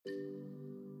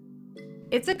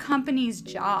It's a company's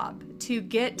job to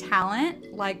get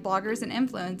talent like bloggers and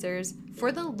influencers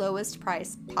for the lowest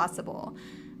price possible.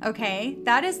 Okay,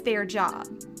 that is their job.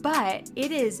 But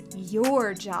it is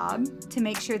your job to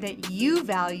make sure that you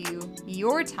value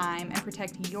your time and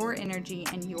protect your energy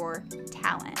and your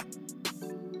talent.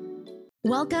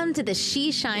 Welcome to the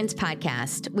She Shines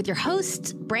podcast with your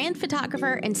hosts, brand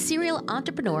photographer and serial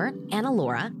entrepreneur, Anna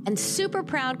Laura, and super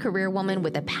proud career woman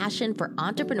with a passion for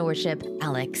entrepreneurship,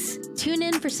 Alex. Tune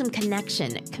in for some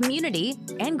connection, community,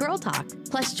 and girl talk.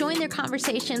 Plus, join their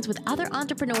conversations with other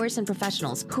entrepreneurs and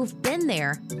professionals who've been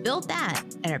there, built that,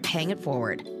 and are paying it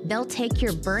forward. They'll take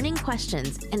your burning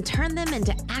questions and turn them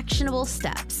into actionable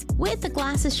steps with a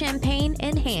glass of champagne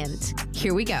in hand.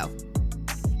 Here we go.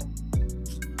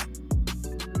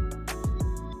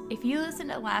 If you listened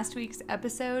to last week's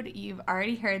episode, you've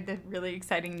already heard the really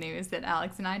exciting news that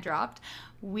Alex and I dropped.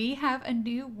 We have a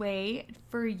new way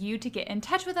for you to get in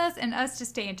touch with us and us to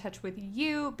stay in touch with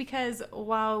you, because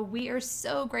while we are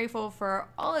so grateful for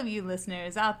all of you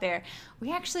listeners out there,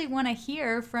 we actually want to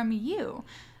hear from you.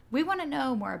 We want to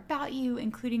know more about you,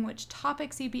 including which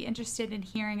topics you'd be interested in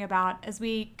hearing about as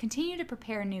we continue to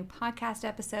prepare new podcast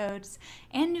episodes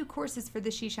and new courses for the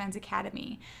She Shines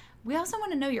Academy. We also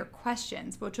want to know your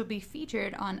questions, which will be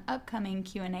featured on upcoming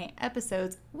Q&A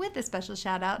episodes with a special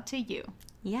shout out to you.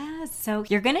 Yes, so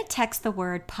you're going to text the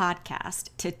word podcast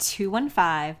to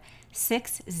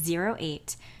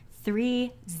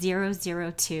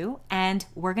 215-608-3002, and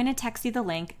we're going to text you the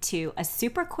link to a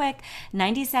super quick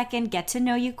 90-second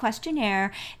get-to-know-you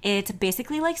questionnaire. It's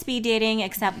basically like speed dating,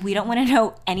 except we don't want to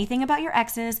know anything about your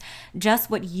exes, just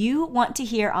what you want to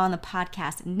hear on the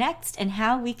podcast next and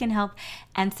how we can help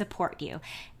and support you.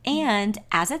 And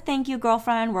as a thank you,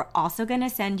 girlfriend, we're also going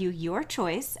to send you your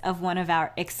choice of one of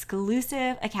our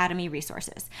exclusive Academy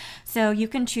resources. So you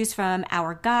can choose from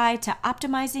our guide to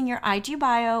optimizing your IG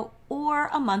bio or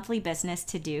a monthly business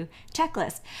to-do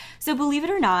checklist. So believe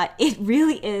it or not, it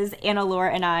really is Anna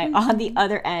Laura and I on the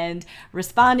other end,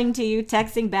 responding to you,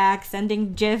 texting back,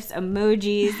 sending GIFs,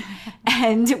 emojis,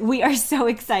 and we are so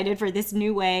excited for this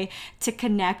new way to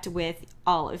connect with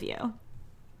all of you.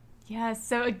 Yes,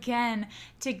 so again,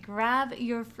 to grab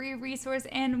your free resource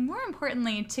and more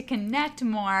importantly, to connect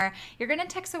more, you're going to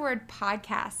text the word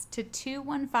podcast to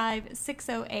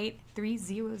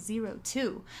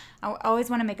 215-608-3002. I always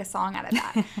want to make a song out of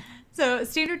that. So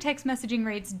standard text messaging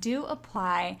rates do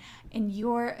apply, and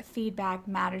your feedback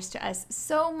matters to us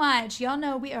so much. Y'all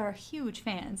know we are huge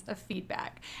fans of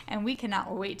feedback, and we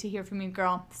cannot wait to hear from you,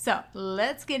 girl. So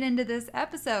let's get into this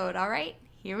episode, all right?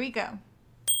 Here we go.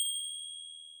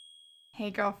 Hey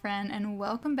girlfriend, and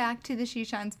welcome back to the She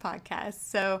Shines podcast.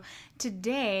 So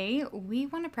today we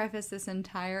want to preface this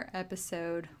entire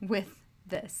episode with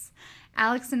this.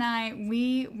 Alex and I,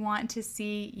 we want to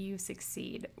see you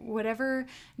succeed. Whatever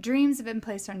dreams have been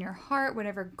placed on your heart,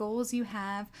 whatever goals you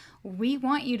have, we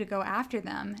want you to go after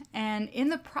them. And in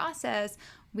the process,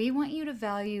 we want you to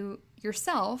value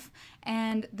yourself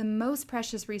and the most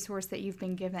precious resource that you've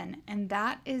been given, and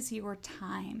that is your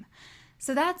time.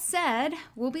 So that said,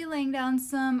 we'll be laying down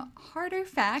some harder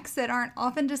facts that aren't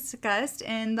often discussed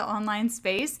in the online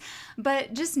space,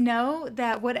 but just know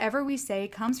that whatever we say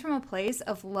comes from a place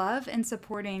of love and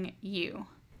supporting you.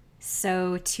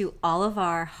 So to all of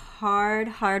our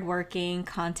hardworking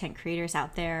content creators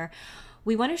out there,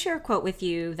 we want to share a quote with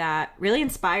you that really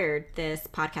inspired this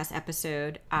podcast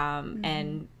episode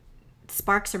and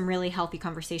spark some really healthy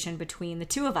conversation between the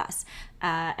two of us.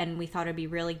 And we thought it'd be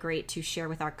really great to share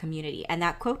with our community. And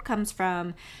that quote comes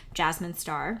from Jasmine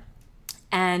Star.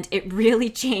 And it really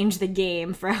changed the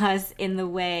game for us in the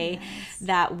way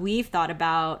that we've thought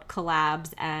about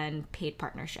collabs and paid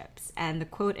partnerships. And the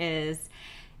quote is,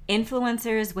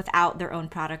 "Influencers without their own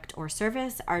product or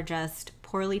service are just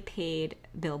poorly paid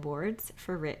billboards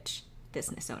for rich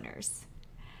business owners."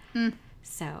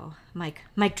 So, mic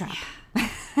drop.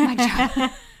 My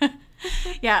job.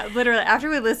 Yeah, literally. After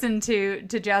we listened to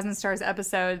Jasmine Star's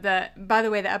episode, by the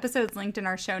way, the episode's linked in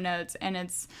our show notes, and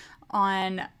it's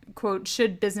on, quote,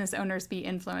 "Should business owners be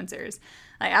influencers?"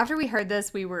 Like, after we heard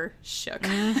this, we were shook.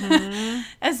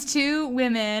 As two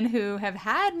women who have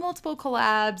had multiple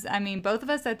collabs, I mean, both of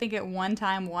us, I think at one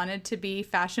time wanted to be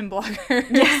fashion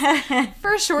bloggers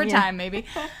for a short time, maybe.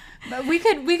 But we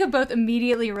could both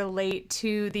immediately relate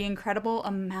to the incredible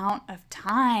amount of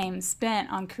time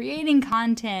spent on creating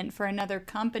content for another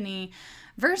company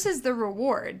versus the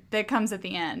reward that comes at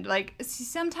the end. Like,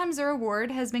 sometimes the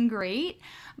reward has been great,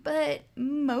 but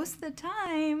most of the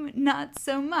time, not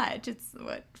so much. It's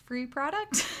what, free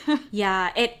product?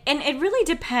 Yeah, it really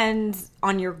depends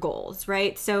on your goals,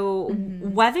 right? So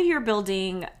whether you're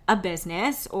building a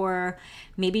business or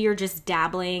maybe you're just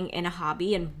dabbling in a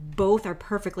hobby, and both are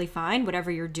perfectly fine,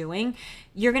 whatever you're doing,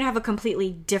 you're going to have a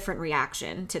completely different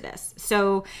reaction to this.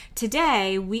 So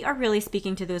today, we are really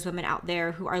speaking to those women out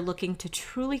there who are looking to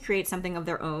truly create something of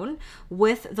their own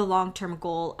with the long-term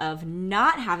goal of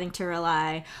not having to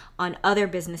rely on other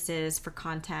businesses for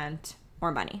content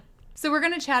or money. So we're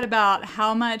going to chat about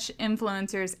how much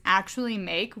influencers actually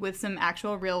make with some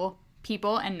actual real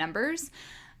people and numbers,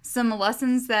 some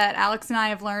lessons that Alex and I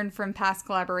have learned from past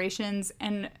collaborations,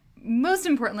 and most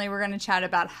importantly, we're going to chat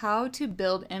about how to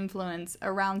build influence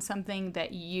around something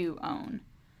that you own.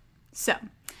 So,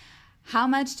 how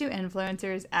much do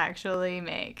influencers actually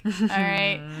make? All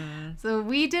right. So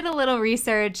we did a little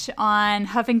research on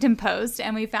Huffington Post,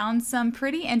 and we found some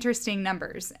pretty interesting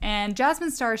numbers. And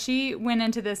Jasmine Star, she went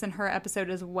into this in her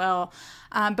episode as well.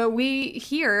 But we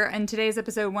here in today's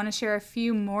episode want to share a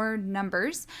few more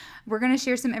numbers. We're going to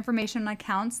share some information on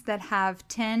accounts that have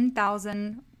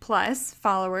 10,000 plus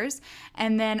followers,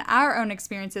 and then our own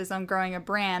experiences on growing a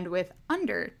brand with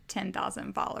under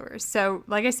 10,000 followers. So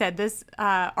like I said, this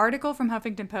article from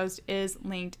Huffington Post is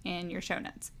linked in your show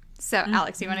notes. So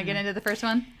Alex, you want to get into the first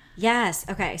one? Yes.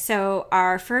 Okay. So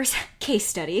our first case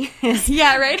study is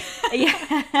yeah, right?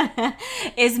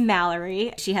 is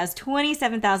Mallory. She has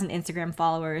 27,000 Instagram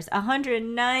followers,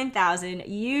 109,000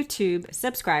 YouTube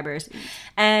subscribers,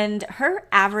 and her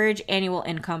average annual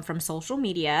income from social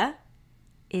media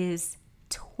is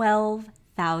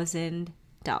 $12,000.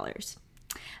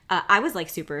 I was like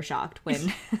super shocked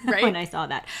when right? when I saw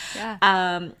that. Yeah.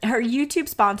 Her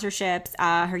YouTube sponsorships,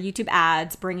 her YouTube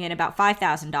ads bring in about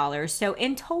 $5,000. So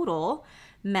in total,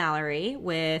 Mallory,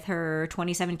 with her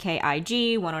 27K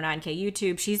IG, 109K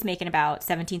YouTube, she's making about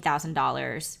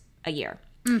 $17,000 a year.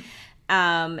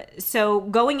 So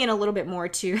going in a little bit more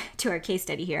to our case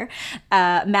study here,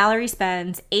 Mallory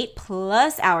spends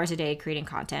 8+ hours a day creating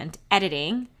content,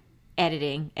 editing,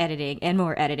 and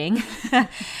more editing,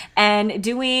 and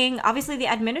doing obviously the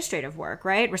administrative work,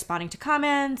 right? Responding to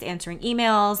comments, answering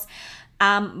emails.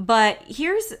 But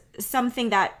here's something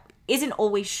that isn't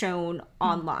always shown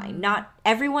online. Not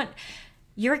everyone,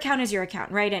 your account is your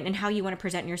account, right? And how you want to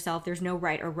present yourself, there's no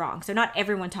right or wrong. So not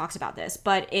everyone talks about this.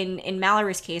 But in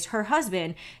Mallory's case, her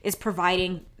husband is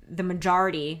providing the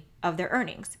majority of their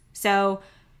earnings. So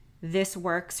this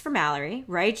works for Mallory,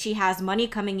 right? She has money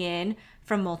coming in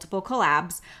from multiple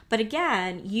collabs. But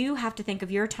again, you have to think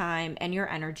of your time and your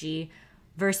energy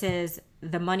versus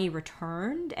the money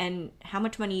returned and how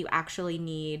much money you actually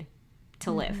need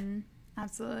to live.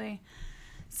 Absolutely.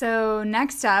 So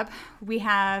next up, we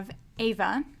have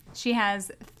Ava. She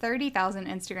has 30,000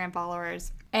 Instagram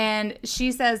followers. And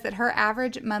she says that her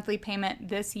average monthly payment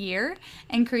this year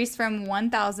increased from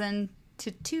 $1,000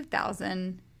 to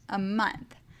 $2,000 a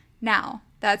month. Now,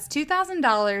 that's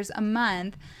 $2,000 a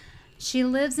month. She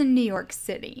lives in New York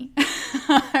City.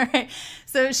 All right.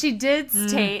 So she did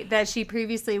state that she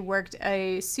previously worked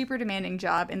a super demanding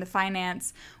job in the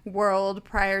finance world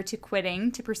prior to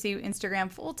quitting to pursue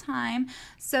Instagram full time.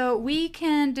 So we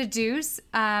can deduce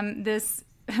this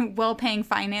well-paying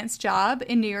finance job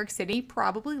in New York City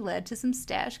probably led to some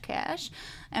stash cash.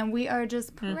 And we are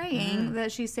just praying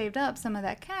that she saved up some of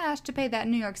that cash to pay that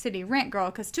New York City rent, girl.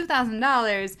 Because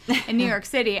 $2,000 in New York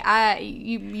City,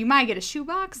 you might get a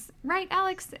shoebox, right,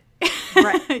 Alex?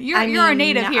 Right. You're a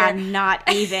native here.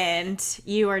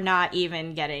 You are not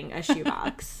even getting a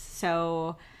shoebox.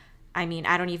 So, I mean,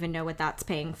 I don't even know what that's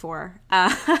paying for.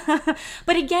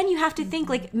 But again, you have to think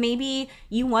like maybe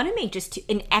you want to make just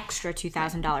an extra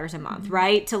 $2,000 a month,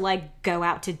 right? To like go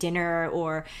out to dinner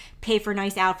or pay for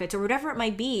nice outfits or whatever it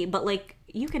might be. But like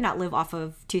you cannot live off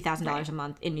of $2,000 a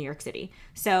month in New York City.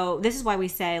 So this is why we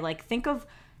say like think of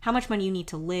how much money you need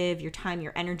to live, your time,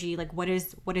 your energy, like what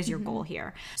is your goal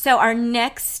here? So our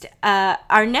next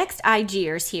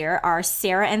IGers here are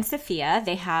Sarah and Sophia.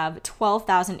 They have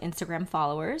 12,000 Instagram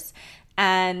followers,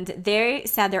 and they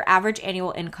said their average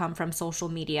annual income from social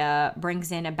media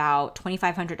brings in about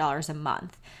 $2,500 a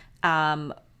month.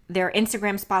 Their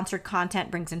Instagram sponsored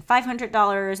content brings in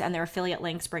 $500, and their affiliate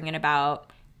links bring in about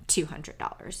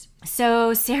 $200.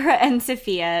 So Sarah and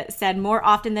Sophia said more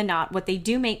often than not, what they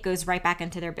do make goes right back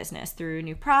into their business through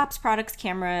new props, products,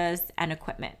 cameras, and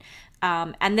equipment.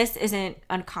 And this isn't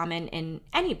uncommon in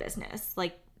any business.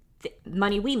 Like the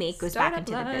money we make goes back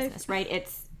into the business, right?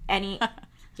 It's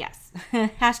Yes.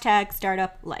 Hashtag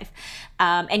startup life.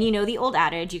 And you know the old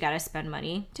adage, you got to spend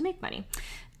money to make money.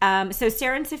 So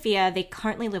Sarah and Sophia, they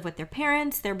currently live with their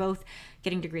parents. They're both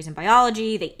getting degrees in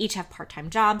biology. They each have part-time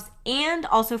jobs and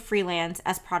also freelance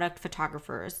as product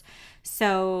photographers.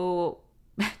 So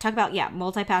talk about,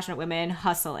 multi-passionate women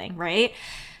hustling, right?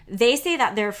 They say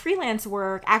that their freelance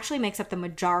work actually makes up the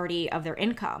majority of their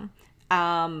income.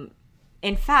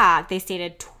 In fact, they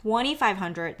stated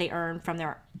 $2,500 they earn from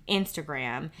their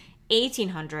Instagram,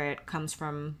 $1,800 comes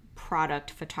from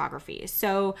product photography.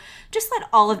 So just let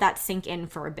all of that sink in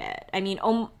for a bit. I mean,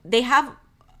 they have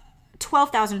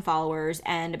 12,000 followers,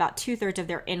 and about 2/3 of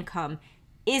their income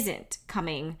isn't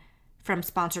coming from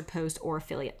sponsored posts or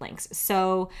affiliate links.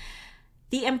 So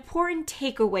the important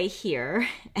takeaway here,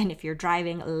 and if you're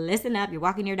driving, listen up. You're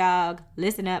walking your dog,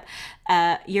 listen up.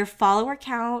 Your follower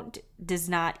count does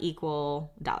not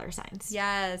equal dollar signs.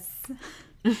 Yes.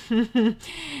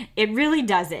 It really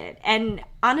doesn't. And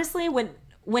honestly,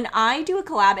 when I do a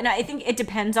collab, and I think it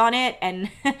depends on it,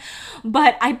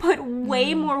 but I put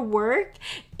way more work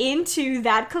into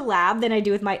that collab than I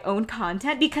do with my own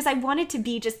content because I want it to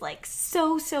be just like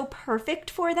so perfect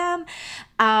for them.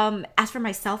 As for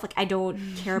myself, like I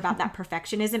don't care about that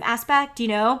perfectionism aspect, you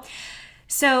know?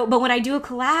 So, but when I do a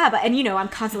collab and, you know, I'm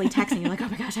constantly texting, like, oh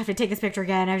my gosh, I have to take this picture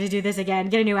again. I have to do this again,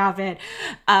 get a new outfit.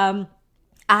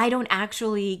 I don't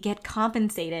actually get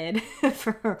compensated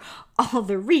for all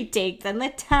the retakes and the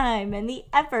time and the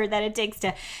effort that it takes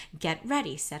to get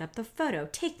ready, set up the photo,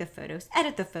 take the photos,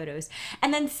 edit the photos,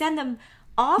 and then send them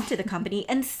off to the company.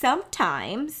 And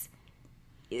sometimes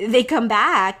they come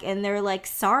back and they're like,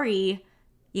 sorry,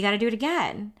 you got to do it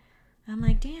again. I'm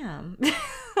like, damn.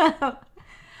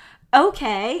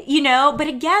 Okay, you know, but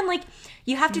again, like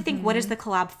you have to think, what is the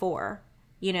collab for?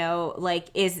 You know, like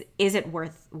is it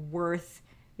worth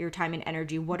your time and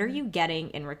energy? What are you getting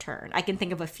in return? I can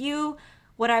think of a few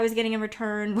what I was getting in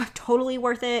return, totally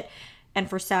worth it, and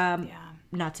for some,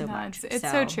 not so much. It's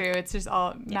so true. It's just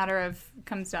all matter of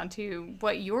comes down to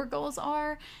what your goals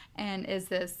are, and is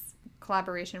this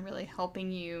collaboration really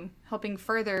helping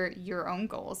further your own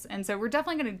goals? And so we're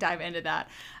definitely going to dive into that.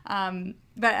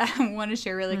 But I want to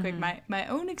share really quick my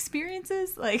own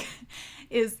experiences. Like,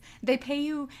 is they pay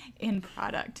you in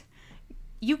product.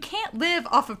 You can't live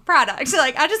off of product.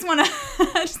 Like, I just want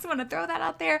to throw that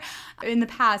out there. In the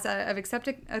past, I've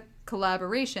accepted a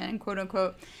collaboration, quote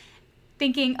unquote,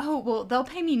 thinking, oh, well, they'll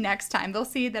pay me next time. They'll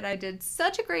see that I did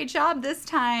such a great job this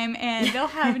time, and they'll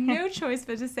have no choice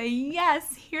but to say,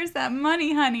 yes, here's that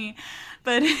money, honey.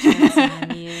 But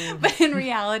but in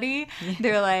reality,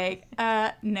 they're like,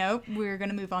 nope, we're going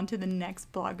to move on to the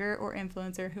next blogger or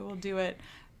influencer who will do it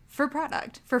for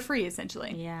product, for free,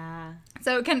 essentially. Yeah.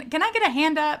 So can I get a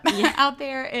hand up out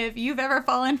there if you've ever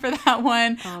fallen for that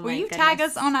one? Will you tag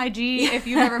us on IG if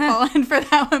you've ever fallen for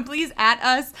that one? Please at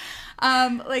us.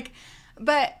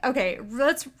 But okay,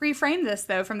 let's reframe this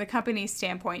though from the company's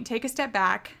standpoint. Take a step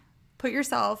back, put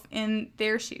yourself in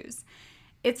their shoes.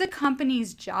 It's a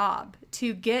company's job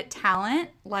to get talent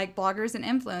like bloggers and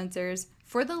influencers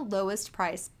for the lowest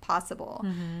price possible.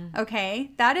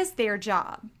 Okay? That is their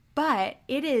job. But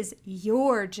it is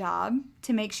your job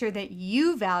to make sure that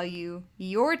you value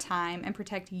your time and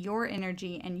protect your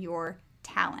energy and your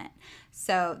talent.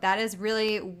 So that is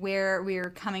really where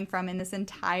we're coming from in this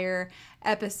entire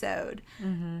episode.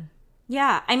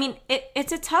 Yeah, I mean,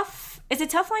 it's a tough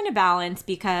line to balance,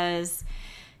 because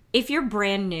if you're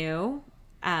brand new,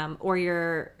 or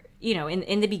you're, you know,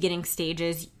 in the beginning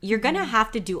stages, you're gonna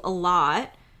have to do a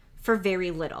lot for very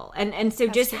little. And so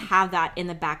just have that in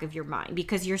the back of your mind,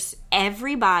 because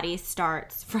everybody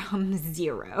starts from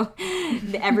zero.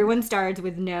 Everyone starts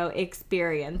with no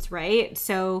experience, right?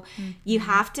 So you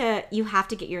have to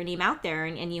get your name out there,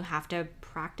 and you have to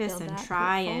practice and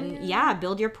try and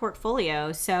build your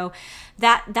portfolio. So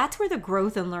that's where the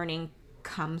growth and learning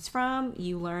comes from.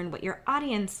 You learn what your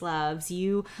audience loves.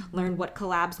 You learn what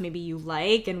collabs maybe you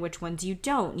like and which ones you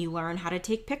don't. You learn how to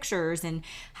take pictures and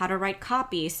how to write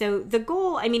copy. So the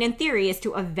goal, I mean, in theory, is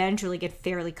to eventually get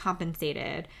fairly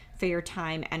compensated for your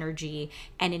time, energy,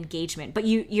 and engagement. But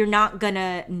you're not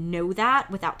gonna know that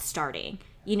without starting.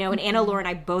 You know, and Anna Laura and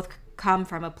I both come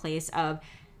from a place of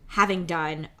having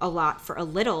done a lot for a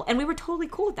little, and we were totally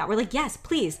cool with that. We're like, yes,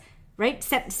 please. Right?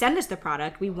 Send us the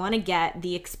product. We want to get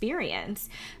the experience.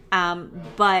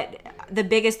 But the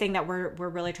biggest thing that we're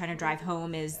really trying to drive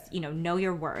home is, you know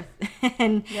your worth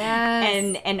and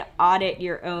audit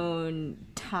your own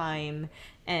time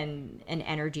and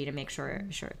energy to make sure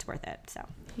it's worth it. So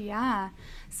yeah.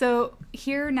 So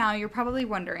here now you're probably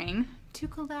wondering, to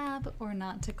collab or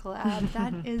not to collab?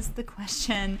 That is the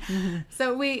question.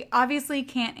 So we obviously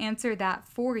can't answer that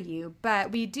for you,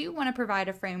 but we do want to provide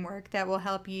a framework that will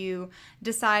help you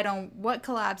decide on what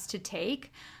collabs to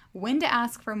take, when to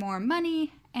ask for more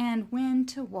money, and when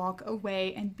to walk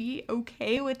away and be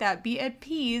okay with that. Be at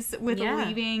peace with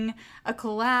leaving a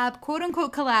collab, quote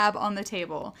unquote collab, on the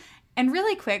table. And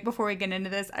really quick, before we get into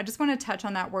this, I just want to touch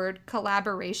on that word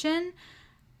collaboration.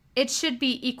 It should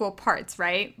be equal parts,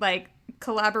 right? Like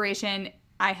collaboration,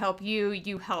 I help you,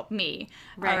 you help me.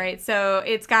 Right. All right. So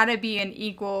it's got to be an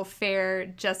equal, fair,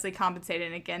 justly compensated.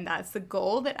 And again, that's the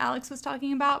goal that Alex was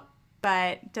talking about,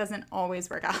 but doesn't always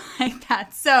work out like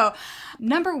that. So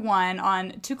number one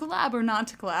on to collab or not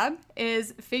to collab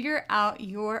is figure out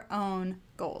your own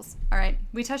goals. All right.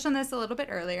 We touched on this a little bit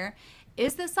earlier.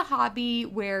 Is this a hobby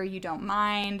where you don't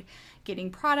mind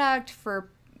getting product for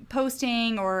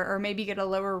posting or maybe get a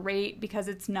lower rate because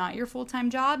it's not your full-time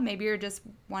job? Maybe you're just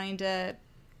wanting to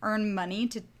earn money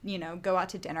to, go out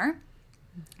to dinner.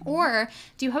 Or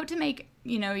do you hope to make,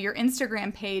 your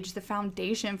Instagram page the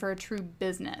foundation for a true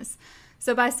business?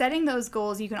 So by setting those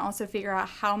goals, you can also figure out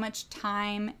how much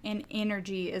time and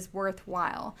energy is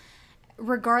worthwhile.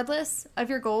 Regardless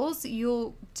of your goals,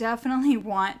 you'll definitely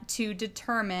want to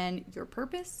determine your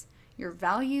purpose, your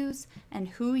values, and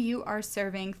who you are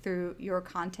serving through your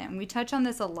content. And we touch on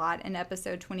this a lot in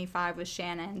episode 25 with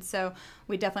Shannon. So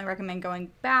we definitely recommend going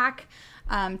back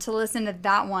to listen to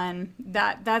that one.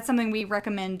 That's something we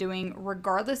recommend doing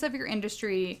regardless of your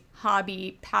industry,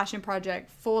 hobby, passion project,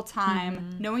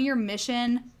 full-time. Knowing your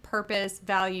mission, purpose,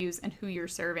 values, and who you're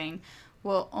serving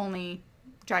will only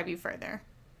drive you further.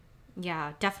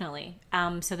 Yeah, definitely.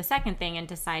 So the second thing in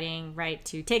deciding, right,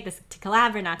 to take this to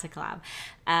collab or not to collab,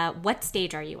 what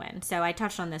stage are you in? So I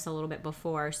touched on this a little bit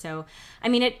before. So, I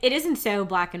mean, it isn't so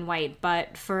black and white,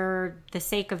 but for the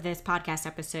sake of this podcast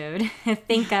episode,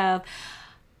 think of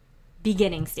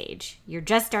beginning stage. You're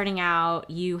just starting out.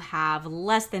 You have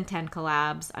less than 10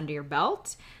 collabs under your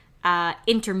belt.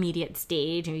 Intermediate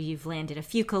stage, or you've landed a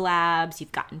few collabs,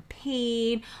 you've gotten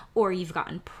paid, or you've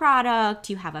gotten product,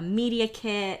 you have a media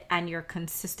kit, and you're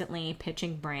consistently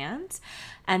pitching brands.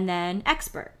 And then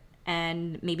expert,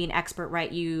 and maybe an expert,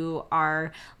 right? You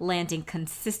are landing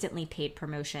consistently paid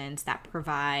promotions that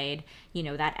provide,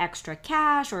 that extra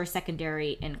cash or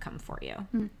secondary income for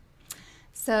you.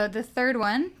 So the third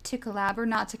one, to collab or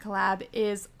not to collab,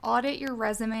 is audit your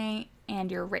resume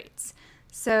and your rates.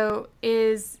 So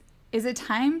is it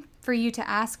time for you to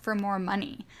ask for more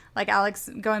money? Like Alex,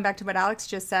 going back to what Alex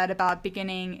just said about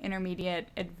beginning, intermediate,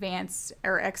 advanced,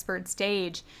 or expert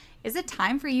stage, is it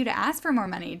time for you to ask for more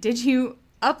money? Did you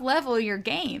up-level your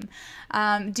game?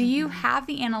 Do you have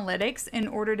the analytics in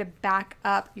order to back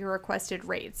up your requested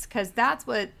rates? Because that's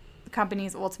what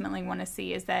companies ultimately want to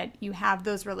see, is that you have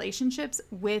those relationships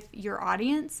with your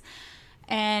audience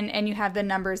and you have the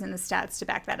numbers and the stats to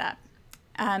back that up.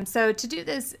 So to do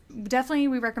this, definitely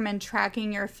we recommend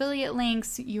tracking your affiliate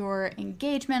links, your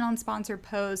engagement on sponsored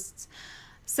posts,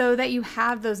 so that you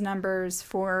have those numbers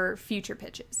for future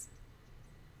pitches.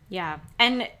 Yeah.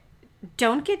 And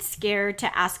don't get scared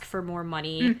to ask for more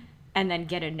money and then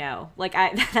get a no. Like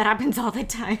that happens all the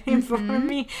time for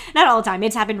me. Not all the time.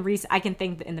 It's happened I can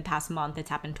think in the past month it's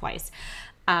happened twice.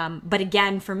 But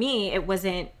again, for me, it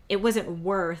wasn't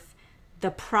worth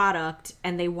the product,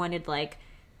 and they wanted like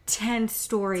 10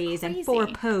 stories and 4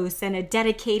 posts and a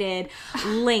dedicated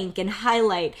link and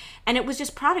highlight, and it was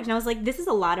just product, and I was like, this is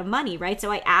a lot of money, right?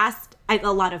 So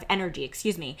a lot of energy,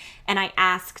 and I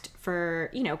asked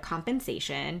for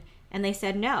compensation, and they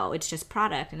said no, it's just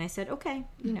product, and I said okay,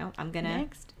 we're gonna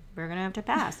have to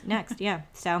pass next. Yeah.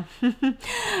 So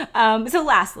so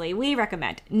lastly, we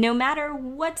recommend, no matter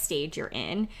what stage you're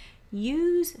in,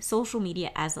 use social media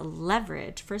as a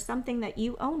leverage for something that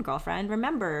you own, girlfriend.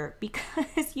 Remember,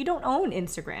 because you don't own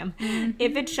Instagram.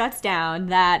 If it shuts down,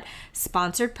 that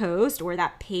sponsored post or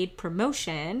that paid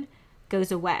promotion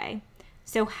goes away.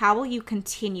 So how will you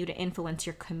continue to influence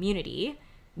your community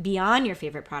beyond your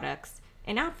favorite products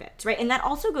and outfits, right? And that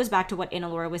also goes back to what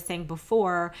Laura was saying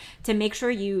before, to make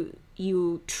sure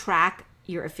you track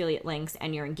your affiliate links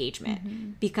and your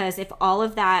engagement. Because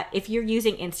if you're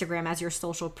using Instagram as your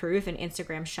social proof and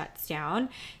Instagram shuts down,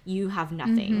 you have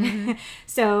nothing.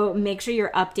 So make sure you're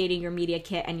updating your media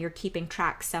kit and you're keeping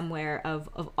track somewhere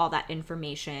of all that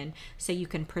information, so you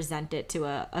can present it to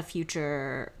a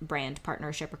future brand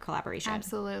partnership or collaboration.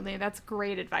 Absolutely. That's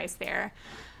great advice there.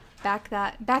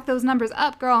 Back those numbers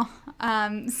up, girl.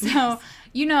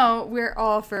 We're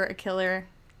all for a killer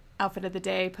outfit of the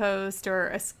day post or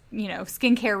a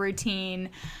skincare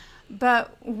routine,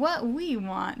 But what we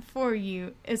want for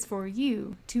you is for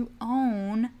you to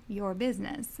own your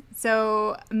business.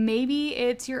 So maybe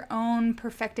it's your own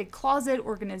perfected closet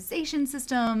organization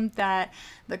system that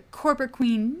the corporate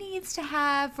queen needs to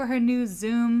have for her new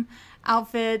Zoom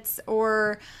outfits,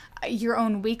 or your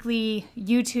own weekly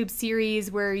YouTube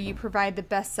series where you provide the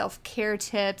best self-care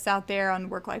tips out there on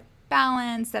work-life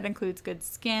balance that includes good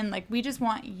skin. Like, we just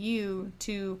want you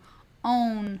to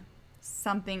own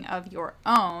something of your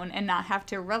own and not have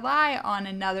to rely on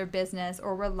another business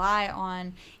or rely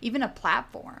on even a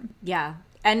platform. Yeah.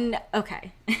 And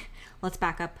okay, let's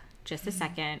back up just a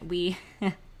second. We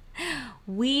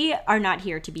are not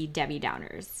here to be Debbie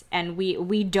Downers, and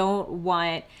we don't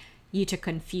want you to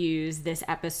confuse this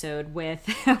episode with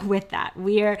that.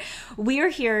 We are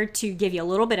here to give you a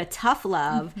little bit of tough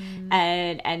love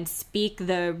and speak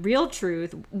the real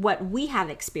truth, what we have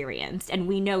experienced, and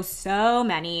we know so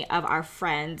many of our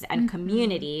friends and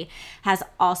community has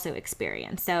also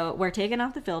experienced. So we're taking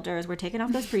off the filters, we're taking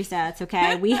off those presets,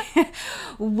 okay?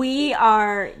 We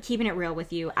are keeping it real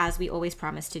with you, as we always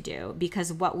promise to do,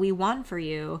 because what we want for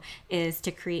you is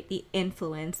to create the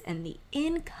influence and the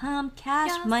income,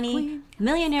 cash, money.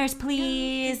 Millionaires,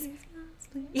 please.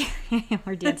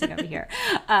 We're dancing over here.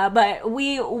 But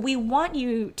we want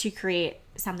you to create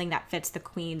something that fits the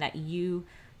queen that you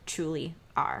truly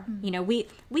are. You know, we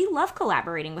love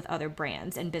collaborating with other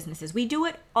brands and businesses. We do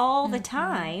it all the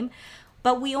time,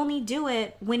 but we only do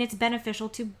it when it's beneficial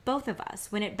to both of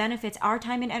us, when it benefits our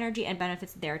time and energy and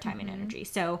benefits their time and energy.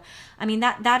 So, I mean,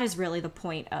 that is really the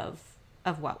point of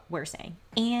what we're saying.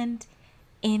 And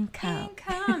income,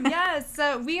 yes.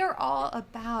 So we are all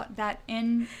about that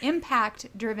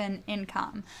impact-driven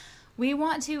income. We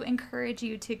want to encourage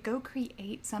you to go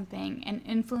create something and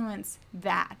influence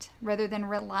that rather than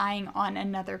relying on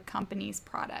another company's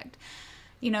product.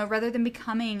 You know, rather than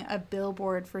becoming a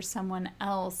billboard for someone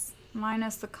else,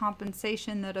 minus the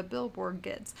compensation that a billboard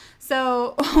gets.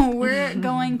 So we're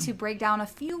going to break down a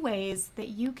few ways that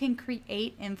you can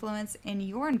create influence in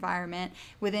your environment,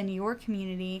 within your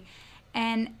community,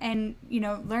 and you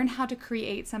know, learn how to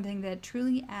create something that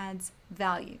truly adds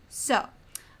value. So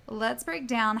let's break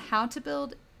down how to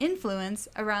build influence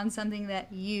around something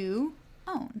that you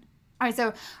own. All right,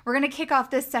 so we're going to kick off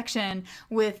this section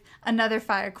with another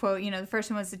fire quote. You know, the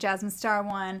first one was the Jasmine Star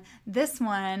one. This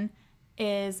one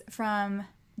is from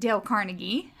Dale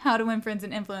Carnegie, How to Win Friends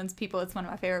and Influence People. It's one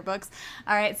of my favorite books.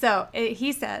 All right, so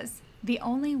he says, the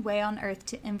only way on earth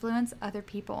to influence other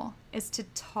people is to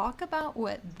talk about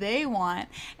what they want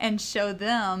and show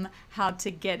them how to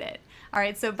get it. All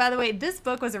right, so by the way, this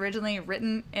book was originally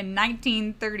written in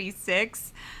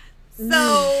 1936.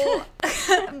 So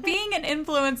being an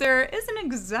influencer isn't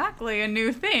exactly a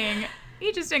new thing.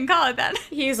 He just didn't call it that.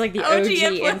 He's like the OG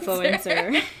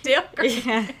influencer.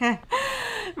 Yeah.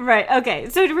 Right. Okay.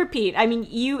 So to repeat, I mean,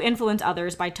 you influence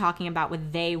others by talking about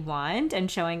what they want and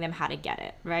showing them how to get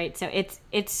it, right? So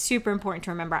it's super important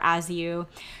to remember as you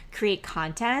create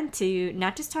content to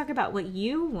not just talk about what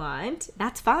you want.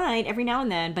 That's fine every now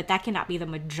and then, but that cannot be the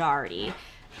majority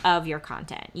of your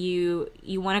content. You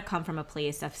want to come from a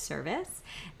place of service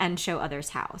and show others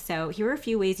how. So here are a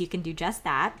few ways you can do just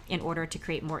that in order to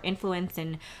create more influence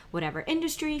in whatever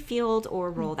industry, field,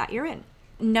 or role that you're in.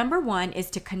 Number one is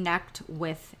to connect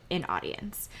with an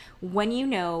audience. When you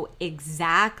know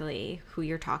exactly who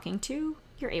you're talking to,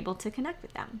 you're able to connect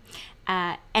with them.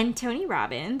 And Tony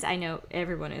Robbins, I know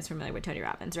everyone is familiar with Tony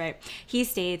Robbins, right? He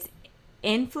states,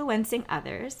 influencing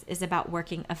others is about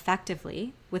working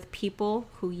effectively with people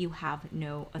who you have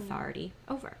no authority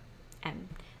over. And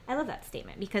I love that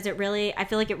statement because I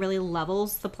feel like it really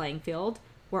levels the playing field.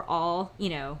 We're all, you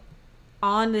know,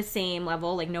 on the same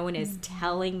level. Like, no one is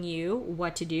telling you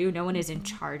what to do. No one is in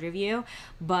charge of you.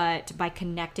 But by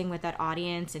connecting with that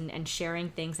audience and sharing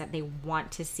things that they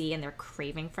want to see and they're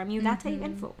craving from you, that's how you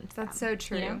influence them. That's so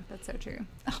true. You know? That's so true.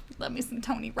 Oh, love me some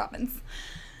Tony Robbins.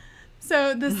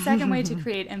 So the second way to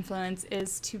create influence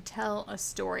is to tell a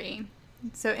story.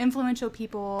 So influential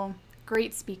people,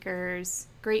 great speakers,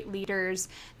 great leaders,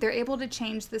 they're able to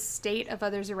change the state of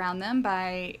others around them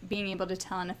by being able to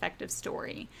tell an effective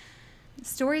story.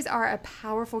 Stories are a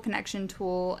powerful connection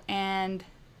tool, and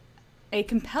a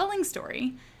compelling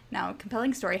story, now a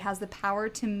compelling story has the power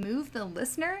to move the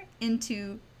listener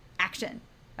into action.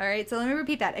 All right, so let me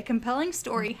repeat that. A compelling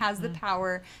story has the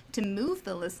power to move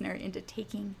the listener into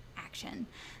taking action.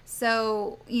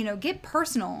 So, you know, get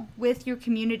personal with your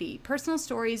community. Personal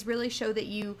stories really show that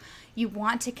you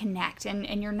want to connect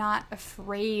and you're not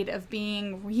afraid of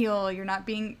being real. You're not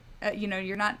being,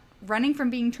 you're not running from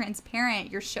being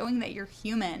transparent. You're showing that you're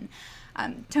human.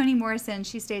 Toni Morrison,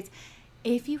 she states,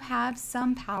 if you have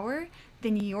some power,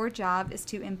 then your job is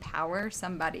to empower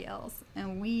somebody else.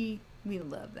 And we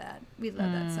love that. We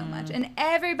love that so much. And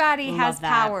everybody has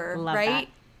power, right?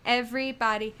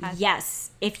 Everybody has.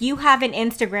 Yes. If you have an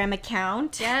Instagram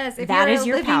account, yes, if that you're is a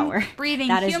your living, power. breathing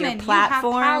that human, is your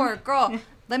platform. You have power, girl.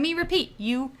 Let me repeat.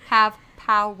 You have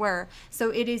power.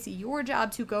 So it is your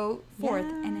job to go forth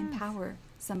and empower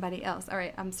somebody else. All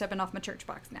right, I'm stepping off my church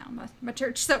box now. My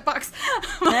church soapbox.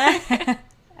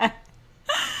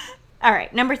 All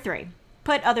right, number 3.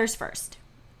 Put others first.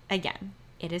 Again,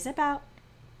 it is about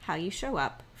how you show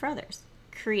up for others.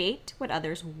 Create what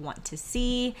others want to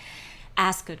see.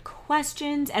 Ask good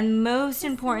questions. And most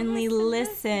importantly,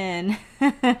 listen.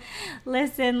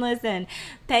 Listen.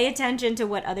 Pay attention to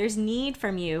what others need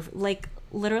from you. Like,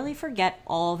 literally forget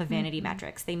all the vanity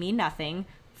metrics. They mean nothing.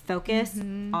 Focus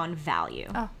on value,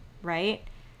 right?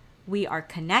 We are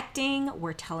connecting,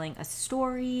 we're telling a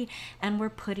story, and we're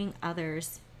putting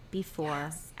others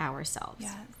before ourselves.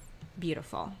 Yes.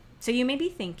 Beautiful. So you may be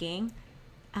thinking,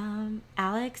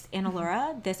 Alex, Anna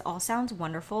Laura, this all sounds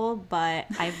wonderful, but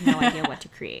I have no idea what to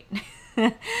create.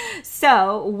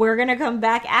 So we're going to come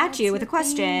back at you with a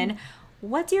question.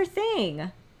 What's your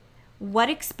thing?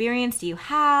 What experience do you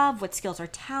have? What skills or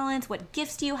talents? What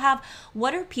gifts do you have?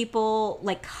 What are people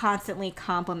like constantly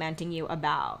complimenting you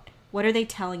about? What are they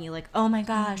telling you? Like, oh my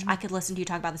gosh, I could listen to you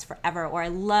talk about this forever. Or I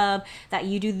love that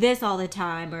you do this all the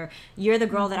time. Or you're the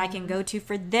girl that I can go to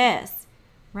for this,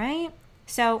 right?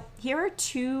 So here are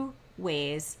 2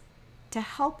 ways to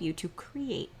help you to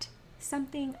create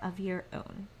something of your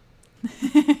own.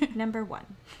 Number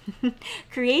 1,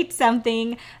 create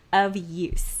something of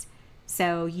use.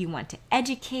 So you want to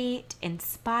educate,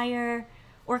 inspire,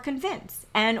 or convince.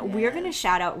 And we're going to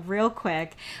shout out real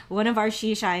quick one of our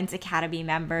She Shines Academy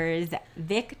members,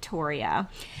 Victoria.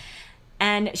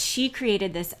 And she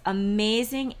created this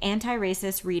amazing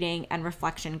anti-racist reading and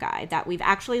reflection guide that we've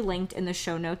actually linked in the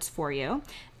show notes for you.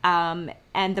 And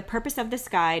the purpose of this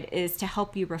guide is to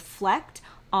help you reflect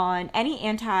on any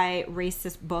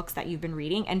anti-racist books that you've been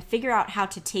reading and figure out how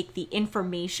to take the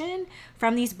information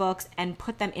from these books and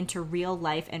put them into real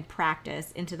life and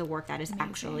practice into the work that is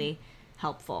actually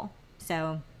helpful.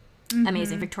 So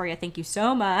amazing. Victoria, thank you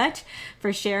so much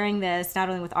for sharing this, not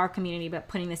only with our community, but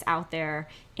putting this out there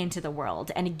into the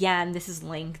world. And again, this is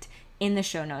linked in the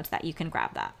show notes that you can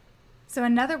grab that. So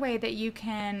another way that you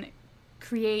can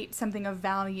create something of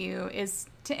value is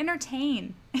to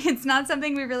entertain. It's not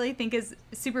something we really think is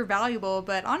super valuable,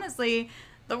 but honestly,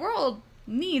 the world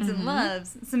needs and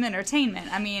loves some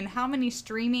entertainment. I mean, how many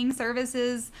streaming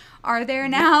services are there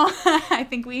now? I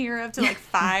think we hear up to like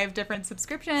 5 different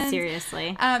subscriptions.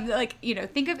 Seriously. Like,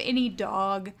 think of any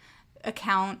dog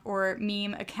account or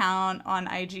meme account on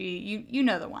IG. You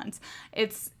know the ones.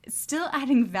 It's still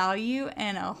adding value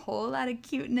and a whole lot of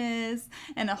cuteness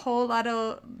and a whole lot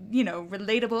of,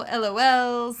 relatable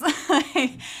LOLs.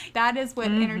 That is what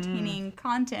entertaining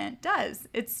content does.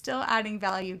 It's still adding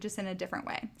value, just in a different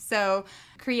way. So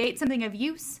create something of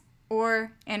use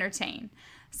or entertain.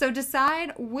 So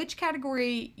decide which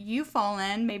category you fall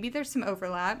in. Maybe there's some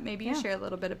overlap. Maybe you share a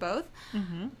little bit of both.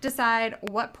 Decide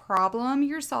what problem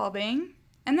you're solving,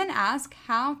 and then ask,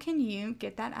 how can you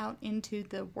get that out into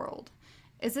the world?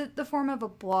 Is it the form of a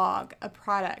blog, a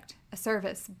product, a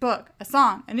service, book, a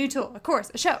song, a new tool, a course,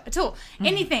 a show, a tool,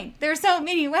 anything? There are so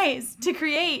many ways to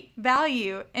create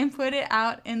value and put it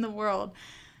out in the world.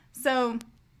 So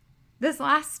this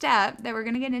last step that we're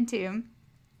going to get into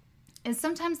is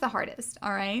sometimes the hardest,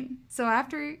 all right? So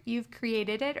after you've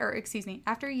created it,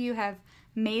 after you have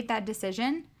made that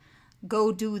decision,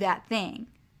 go do that thing.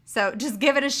 So just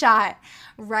give it a shot.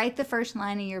 Write the first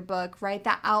line of your book. Write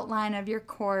the outline of your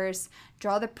course.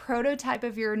 Draw the prototype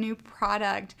of your new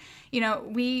product.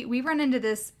 We run into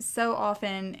this so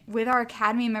often with our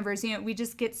academy members. We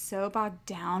just get so bogged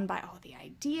down by all the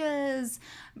ideas,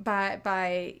 by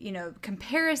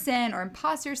comparison or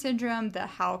imposter syndrome, the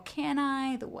how can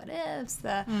I, the what ifs,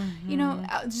 the,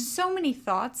 just so many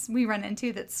thoughts we run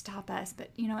into that stop us. But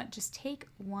you know what? Just take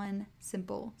one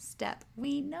simple step.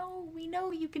 We know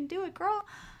you can do it, girl.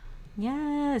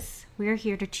 Yes, we're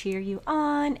here to cheer you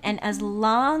on. And as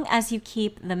long as you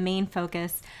keep the main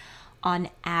focus on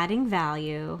adding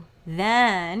value,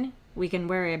 then we can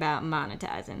worry about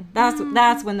monetizing.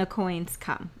 That's when the coins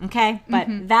come, okay? But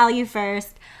value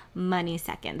first, money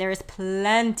second. There is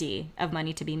plenty of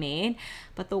money to be made,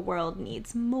 but the world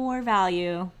needs more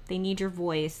value. They need your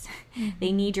voice.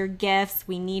 They need your gifts.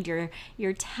 We need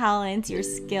your talents, your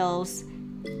skills.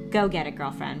 Go get it,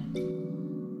 girlfriend.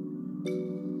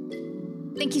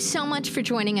 Thank you so much for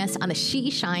joining us on the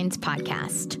She Shines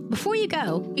podcast. Before you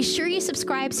go, be sure you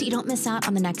subscribe so you don't miss out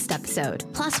on the next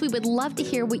episode. Plus, we would love to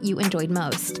hear what you enjoyed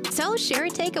most. So share a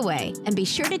takeaway and be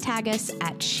sure to tag us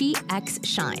at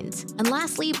SheXShines. And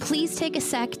lastly, please take a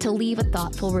sec to leave a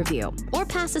thoughtful review or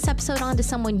pass this episode on to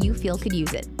someone you feel could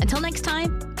use it. Until next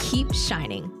time, keep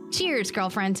shining. Cheers,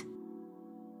 girlfriend.